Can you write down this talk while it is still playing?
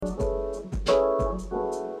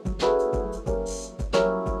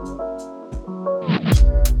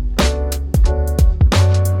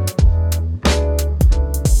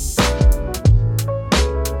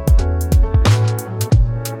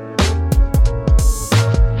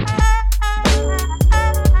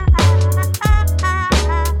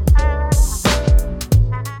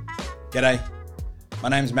G'day, my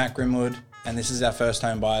name's Matt Grimwood and this is our First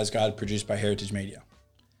Home Buyer's Guide produced by Heritage Media.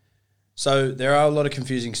 So there are a lot of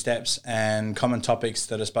confusing steps and common topics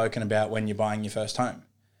that are spoken about when you're buying your first home.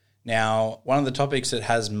 Now, one of the topics that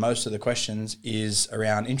has most of the questions is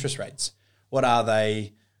around interest rates. What are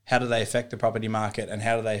they? How do they affect the property market and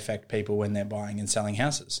how do they affect people when they're buying and selling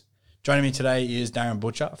houses? Joining me today is Darin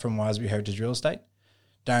Butcher from Wiseberry Heritage Real Estate.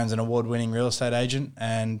 Darin's an award-winning real estate agent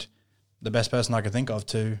and the best person I could think of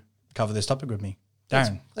to cover this topic with me.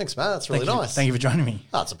 Darin. Thanks, Matt. That's really nice. Thank you for joining me.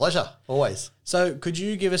 Oh, it's a pleasure, always. So could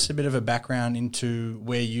you give us a bit of a background into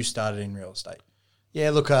where you started in real estate?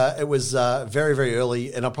 Yeah, look, it was very, very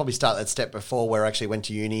early, and I'll probably start that step before where I actually went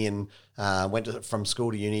to uni and from school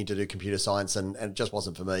to uni to do computer science, and it just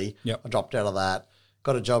wasn't for me. Yep. I dropped out of that,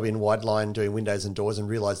 got a job in Wideline doing windows and doors and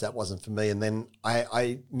realised that wasn't for me. And then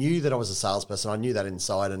I knew that I was a salesperson. I knew that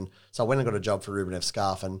inside, and so I went and got a job for Ruben F.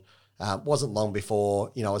 Scarf, and wasn't long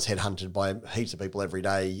before, I was headhunted by heaps of people every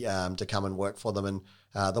day to come and work for them. And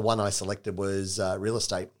the one I selected was real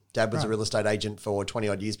estate. Dad was a real estate agent for 20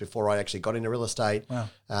 odd years before I actually got into real estate. Wow.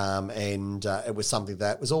 And it was something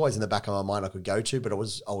that was always in the back of my mind I could go to, but I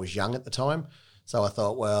was young at the time. So I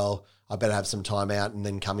thought, well, I better have some time out and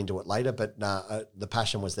then come into it later. But the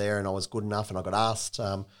passion was there and I was good enough and I got asked.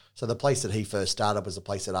 So the place that he first started was the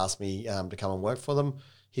place that asked me to come and work for them.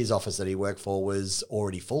 His office that he worked for was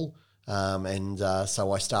already full.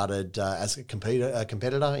 So I started as a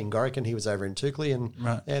competitor in Gorican. He was over in Toukley,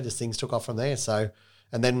 and just things took off from there. So,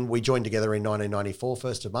 and then we joined together in 1994,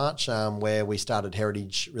 1st of March, where we started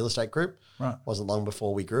Heritage Real Estate Group. Right. Wasn't long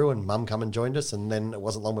before we grew, and Mum come and joined us, and then it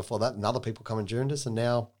wasn't long before that, and other people come and joined us, and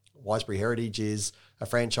now Wiseberry Heritage is a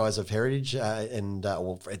franchise of Heritage,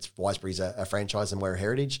 it's Wiseberry's a franchise, and we're a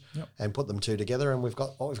Heritage, and put them two together, and we've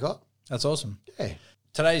got what we've got. That's awesome. Yeah.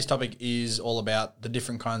 Today's topic is all about the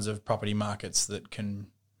different kinds of property markets that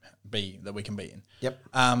we can be in. Yep.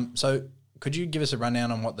 So could you give us a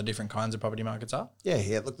rundown on what the different kinds of property markets are?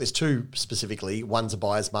 Yeah. Look, there's two specifically. One's a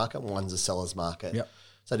buyer's market and one's a seller's market. Yep.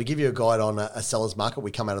 So to give you a guide on a seller's market,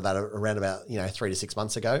 we come out of that around about 3 to 6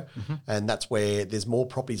 months ago, and that's where there's more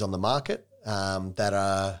properties on the market that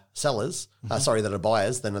are sellers, that are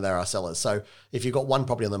buyers than there are sellers. So if you've got one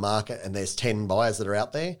property on the market and there's 10 buyers that are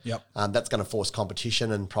out there, that's going to force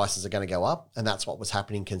competition and prices are going to go up, and that's what was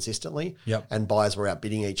happening consistently. Yep. And buyers were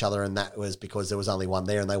outbidding each other, and that was because there was only one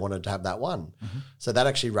there and they wanted to have that one. So that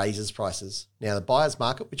actually raises prices. Now the buyer's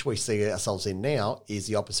market, which we see ourselves in now, is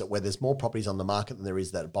the opposite, where there's more properties on the market than there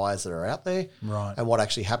is that buyers that are out there. Right. And what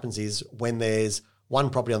actually happens is when there's one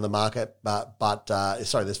property on the market,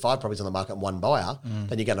 there's 5 properties on the market and one buyer,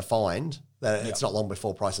 then you're going to find that it's not long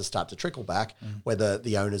before prices start to trickle back, where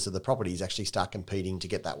the owners of the properties actually start competing to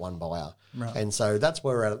get that one buyer. Right. And so that's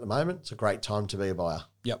where we're at the moment. It's a great time to be a buyer.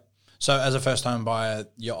 Yep. So as a first home buyer,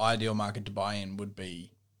 your ideal market to buy in would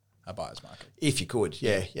be a buyer's market. If you could,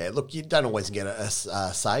 yeah. Look, you don't always get a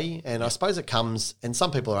say, and I suppose it comes, and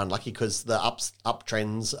some people are unlucky because the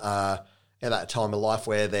uptrends are at that time of life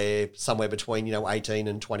where they're somewhere between 18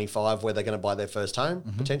 and 25 where they're going to buy their first home,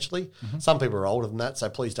 potentially. Some people are older than that, so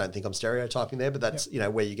please don't think I'm stereotyping there, but that's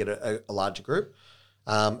where you get a larger group.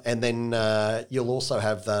 And then you'll also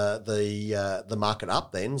have the market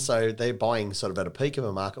up then, so they're buying sort of at a peak of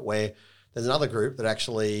a market where there's another group that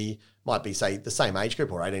actually might be, say, the same age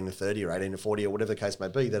group, or 18 to 30 or 18 to 40 or whatever the case may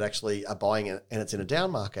be, that actually are buying it and it's in a down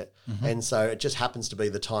market. And so it just happens to be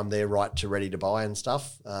the time they're ready to buy and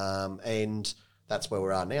stuff. And that's where we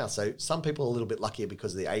are now. So some people are a little bit luckier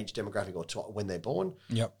because of the age demographic or when they're born.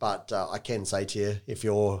 Yep. But I can say to you, if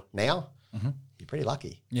you're now, you're pretty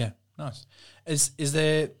lucky. Yeah. Nice. Is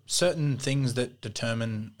there certain things that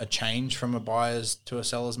determine a change from a buyer's to a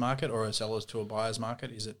seller's market or a seller's to a buyer's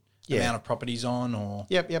market? Is it the amount of properties on, or?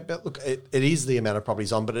 Yep. But look, it is the amount of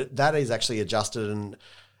properties on, but that is actually adjusted, and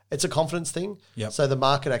it's a confidence thing. Yep. So the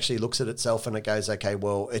market actually looks at itself and it goes, okay,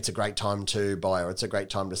 well, it's a great time to buy or it's a great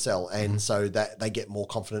time to sell. And so that they get more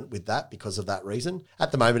confident with that because of that reason.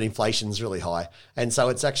 At the moment, inflation's really high. And so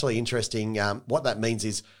it's actually interesting. What that means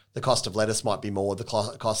is the cost of lettuce might be more, the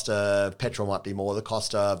cost of petrol might be more, the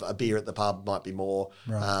cost of a beer at the pub might be more,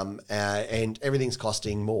 and everything's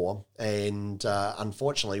costing more. And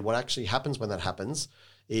unfortunately, what actually happens when that happens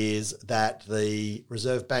is that the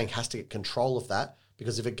Reserve Bank has to get control of that,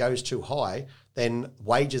 because if it goes too high, then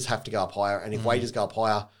wages have to go up higher. And if wages go up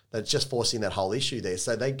higher, that's just forcing that whole issue there.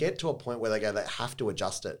 So they get to a point where they have to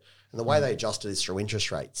adjust it. And the way they adjust it is through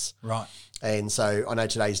interest rates. Right. And so I know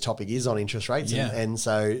today's topic is on interest rates. Yeah. And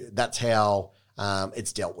so that's how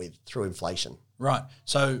it's dealt with, through inflation. Right.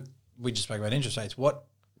 So we just spoke about interest rates.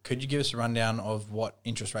 Could you give us a rundown of what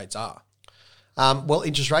interest rates are? Well,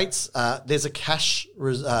 interest rates, there's a cash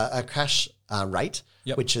rate,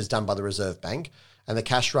 Yep. which is done by the Reserve Bank. And the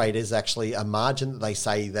cash rate is actually a margin that they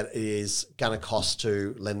say that it is going to cost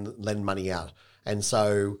to lend money out. And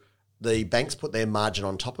so the banks put their margin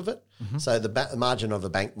on top of it. Mm-hmm. So the margin of a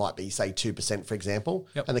bank might be, say, 2%, for example,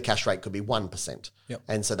 Yep. and the cash rate could be 1%. Yep.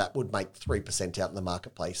 And so that would make 3% out in the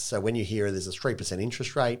marketplace. So when you hear there's a 3%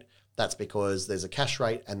 interest rate, that's because there's a cash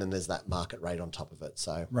rate and then there's that market rate on top of it.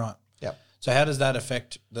 So Right. Yep. So how does that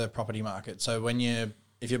affect the property market? So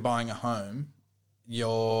if you're buying a home,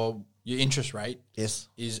 your interest rate Yes.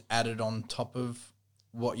 is added on top of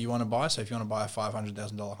what you want to buy. So if you want to buy a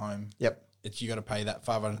 $500,000 home, Yep. you got to pay that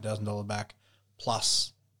 $500,000 back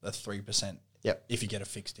plus the 3%. Yep. If you get a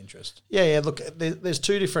fixed interest. Yeah. Look, there's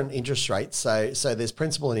two different interest rates. So there's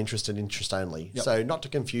principal and interest only. Yep. So not to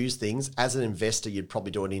confuse things, as an investor, you'd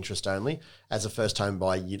probably do an interest only. As a first home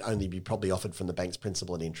buyer, you'd only be probably offered from the bank's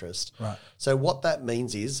principal and interest. Right. So what that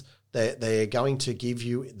means is they're going to give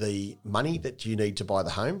you the money that you need to buy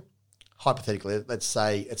the home. Hypothetically, let's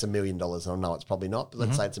say it's $1 million. I know it's probably not, but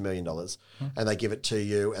let's say it's $1 million. And they give it to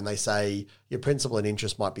you and they say your principal and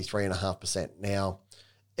interest might be 3.5%. Now,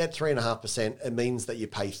 at 3.5%, it means that you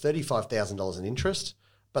pay $35,000 in interest,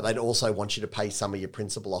 but they'd also want you to pay some of your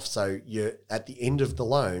principal off. So you're at the end of the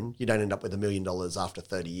loan, you don't end up with $1 million after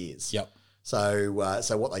 30 years. Yep. So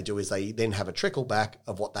what they do is they then have a trickle back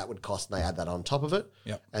of what that would cost, and they add that on top of it.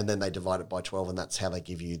 Yep. And then they divide it by 12, and that's how they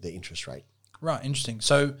give you the interest rate. Right. Interesting.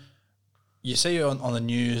 So you see on the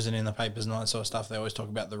news and in the papers and all that sort of stuff, they always talk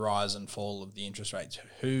about the rise and fall of the interest rates.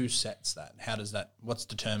 Who sets that? What's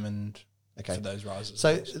determined for those rises?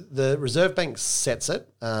 So the Reserve Bank sets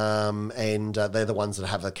it, and they're the ones that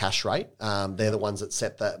have a cash rate. They're the ones that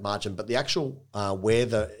set that margin. But the actual where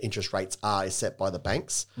the interest rates are is set by the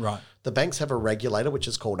banks. Right. The banks have a regulator, which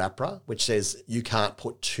is called APRA, which says you can't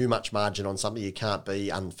put too much margin on something. You can't be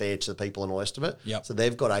unfair to the people and all the rest of it. Yep. So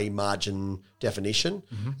they've got a margin definition,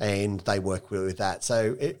 and they work with that.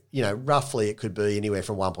 So, roughly it could be anywhere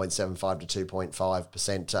from 1.75 to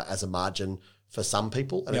 2.5% as a margin for some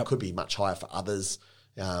people, and Yep. it could be much higher for others,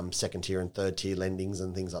 second tier and third tier lendings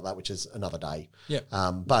and things like that, which is another day. Yep.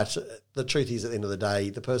 But the truth is, at the end of the day,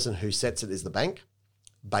 the person who sets it is the bank,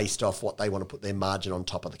 based off what they want to put their margin on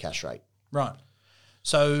top of the cash rate. Right.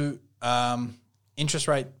 So interest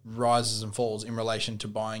rate rises and falls in relation to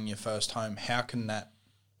buying your first home. How can that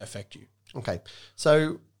affect you? Okay.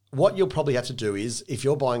 So what you'll probably have to do is, if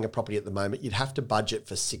you're buying a property at the moment, you'd have to budget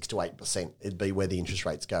for 6 to 8%. It'd be where the interest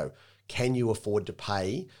rates go. Can you afford to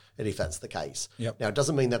pay it if that's the case? Yep. Now, it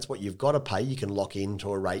doesn't mean that's what you've got to pay. You can lock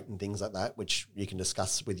into a rate and things like that, which you can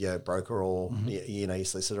discuss with your broker or your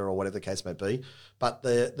solicitor or whatever the case may be. But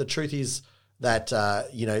the truth is that,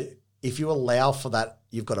 if you allow for that,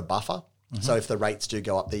 you've got a buffer. So if the rates do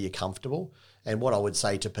go up there, you're comfortable. And what I would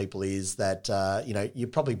say to people is that, you're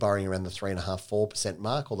probably borrowing around the 3.5-4%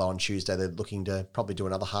 mark, although on Tuesday they're looking to probably do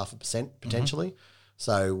another 0.5% potentially.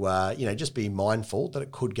 So, just be mindful that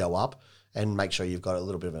it could go up and make sure you've got a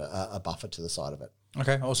little bit of a buffer to the side of it.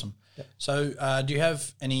 Okay, awesome. Yep. So do you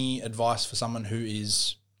have any advice for someone who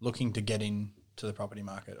is looking to get into the property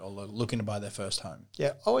market or looking to buy their first home?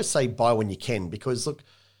 Yeah, I always say buy when you can, because, look,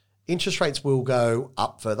 interest rates will go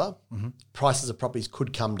up further. Prices of properties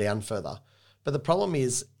could come down further. But the problem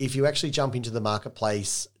is, if you actually jump into the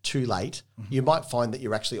marketplace too late, you might find that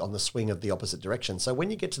you're actually on the swing of the opposite direction. So when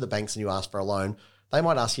you get to the banks and you ask for a loan, they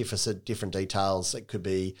might ask you for some different details. It could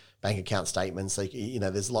be bank account statements.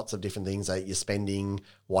 There's lots of different things that you're spending,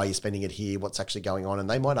 why you're spending it here, what's actually going on. And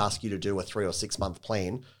they might ask you to do a 3 or 6 month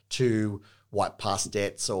plan to wipe past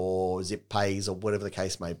debts or zip pays or whatever the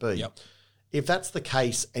case may be. Yep. If that's the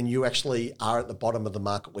case and you actually are at the bottom of the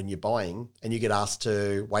market when you're buying and you get asked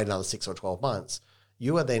to wait another 6 or 12 months,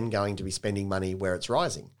 you are then going to be spending money where it's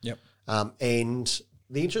rising. Yep. And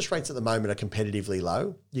the interest rates at the moment are competitively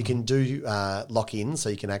low. You can do lock in, so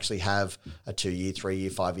you can actually have a 2-year, 3-year,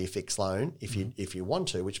 5-year fixed loan if you want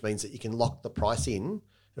to, which means that you can lock the price in.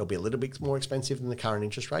 It'll be a little bit more expensive than the current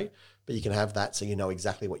interest rate, but you can have that so you know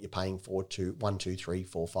exactly what you're paying for to 1, 2, 3,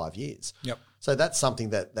 4, 5 years. Yep. So that's something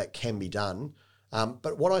that can be done.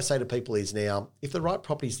 But what I say to people is, now, if the right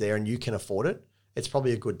property's there and you can afford it, it's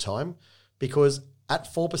probably a good time, because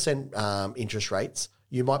at 4% interest rates,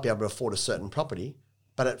 you might be able to afford a certain property.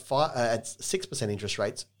 But at 6% interest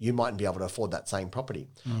rates, you mightn't be able to afford that same property.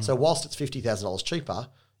 So whilst it's $50,000 cheaper,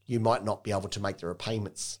 you might not be able to make the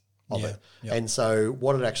repayments of it. Yep. And so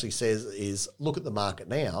what it actually says is, look at the market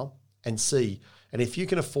now and see. And if you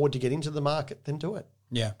can afford to get into the market, then do it.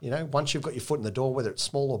 Yeah. Once you've got your foot in the door, whether it's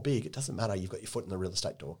small or big, it doesn't matter. You've got your foot in the real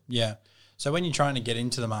estate door. Yeah. So when you're trying to get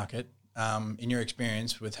into the market, in your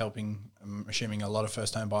experience with helping, I'm assuming a lot of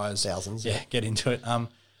first home buyers, Thousands, get into it.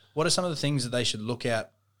 What are some of the things that they should look out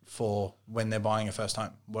for when they're buying a first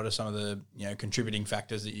home? What are some of the contributing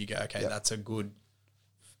factors that you go, okay, that's a good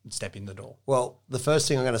step in the door? Well, the first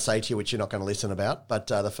thing I'm going to say to you, which you're not going to listen about, but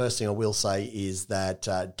the first thing I will say is that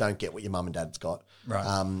don't get what your mum and dad's got.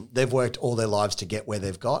 Right. They've worked all their lives to get where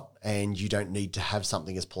they've got, and you don't need to have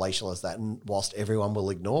something as palatial as that. And whilst everyone will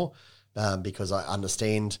ignore, because I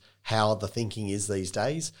understand how the thinking is these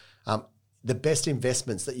days, the best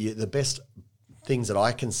investments the best things that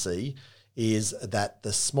I can see is that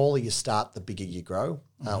the smaller you start, the bigger you grow,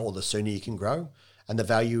 or the sooner you can grow. And the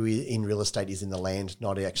value in real estate is in the land,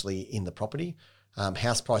 not actually in the property.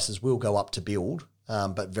 House prices will go up to build,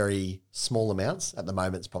 but very small amounts. At the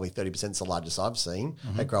moment, it's probably 30% is the largest I've seen.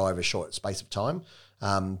 They grow over a short space of time.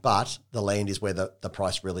 But the land is where the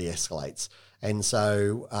price really escalates. And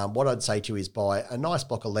so what I'd say to you is buy a nice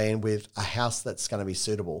block of land with a house that's going to be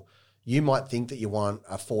suitable. You might think that you want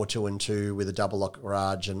a 4, 2 and 2 with a double lock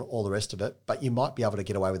garage and all the rest of it, but you might be able to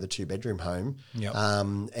get away with a 2-bedroom home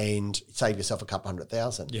and save yourself a couple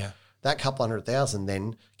 $100,000. Yeah. That couple $100,000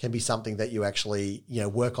 then can be something that you actually,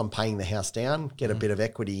 work on paying the house down, get a bit of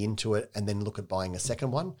equity into it, and then look at buying a second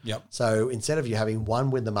one. Yep. So instead of you having one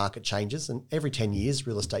when the market changes, and every 10 years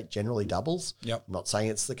real estate generally doubles. Yep. I'm not saying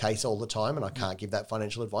it's the case all the time, and I can't give that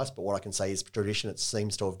financial advice, but what I can say is tradition, it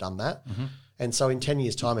seems to have done that. And so in 10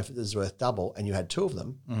 years' time, if it is worth double and you had 2 of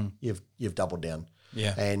them, you've doubled down.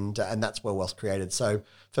 Yeah. And that's where wealth's created. So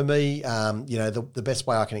for me, the best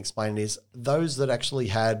way I can explain it is those that actually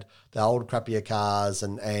had the old crappier cars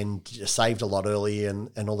and saved a lot early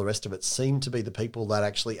and all the rest of it seem to be the people that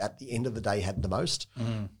actually at the end of the day had the most.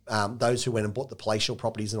 Those who went and bought the palatial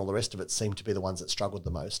properties and all the rest of it seem to be the ones that struggled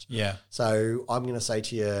the most. Yeah. So I'm going to say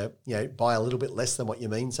to you, buy a little bit less than what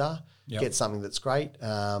your means are. Yep. Get something that's great.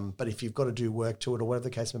 But if you've got to do work to it or whatever the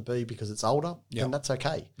case may be because it's older, then that's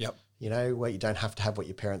okay. Yep. Where you don't have to have what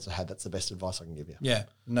your parents have had. That's the best advice I can give you. Yeah,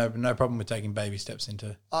 no problem with taking baby steps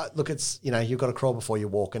into. Look, it's you've got to crawl before you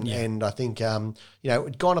walk, and I think gone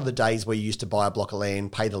are the days where you used to buy a block of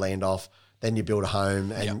land, pay the land off, then you build a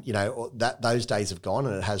home, and that those days have gone,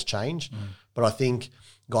 and it has changed. But I think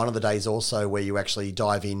gone are the days also where you actually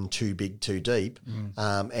dive in too big, too deep,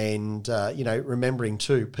 and remembering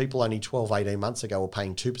too, people only 12, 18 months ago were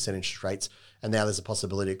paying 2% interest rates. And now there's a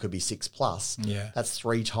possibility it could be 6+. Yeah. That's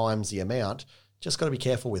 3 times the amount. Just got to be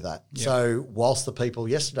careful with that. Yeah. So whilst the people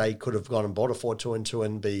yesterday could have gone and bought a 4, 2 and 2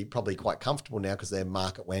 and be probably quite comfortable now because their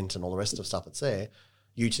market went and all the rest of stuff that's there,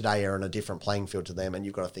 you today are on a different playing field to them and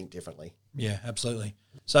you've got to think differently. Yeah, absolutely.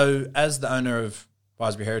 So as the owner of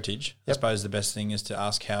Wiseberry Heritage, I suppose the best thing is to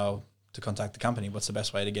ask how to contact the company. What's the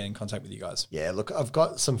best way to get in contact with you guys? Yeah, look, I've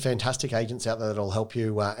got some fantastic agents out there that'll help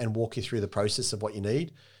you and walk you through the process of what you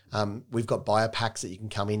need. We've got buyer packs that you can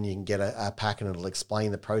come in, you can get a pack and it'll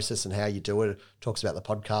explain the process and how you do it. It talks about the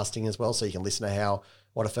podcasting as well, so you can listen to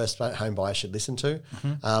what a first home buyer should listen to.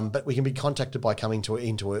 But we can be contacted by coming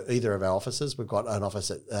into either of our offices. We've got an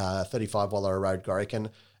office at 35 Wallara Road, Gorican,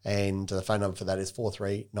 and the phone number for that is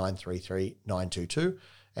 43933922.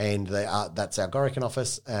 And that's our Gorican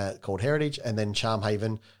office called Heritage, and then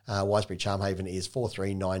Charmhaven, Wiseberry Charmhaven is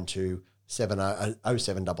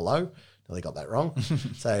 43920700. Nearly got that wrong.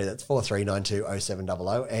 So that's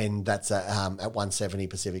 43920700, and that's at 170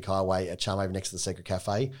 Pacific Highway at Charmhaven next to the Secret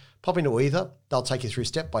Cafe. Pop into either. They'll take you through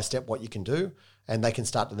step by step what you can do, and they can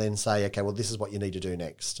start to then say, okay, well, this is what you need to do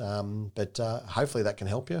next. But hopefully that can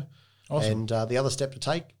help you. Awesome. And the other step to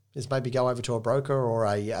take is maybe go over to a broker or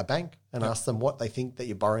a bank and ask them what they think that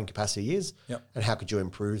your borrowing capacity is and how could you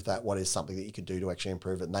improve that, what is something that you could do to actually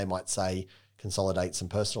improve it. And they might say consolidate some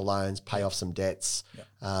personal loans, pay off some debts,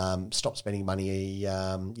 stop spending money,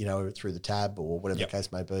 through the tab or whatever the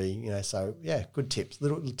case may be. So, good tips,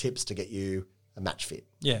 little tips to get you a match fit.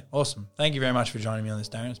 Yeah, awesome. Thank you very much for joining me on this,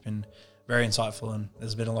 Darin. It's been very insightful and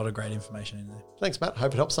there's been a lot of great information in there. Thanks, Matt.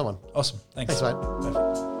 Hope it helps someone. Awesome. Thanks mate.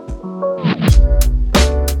 Perfect.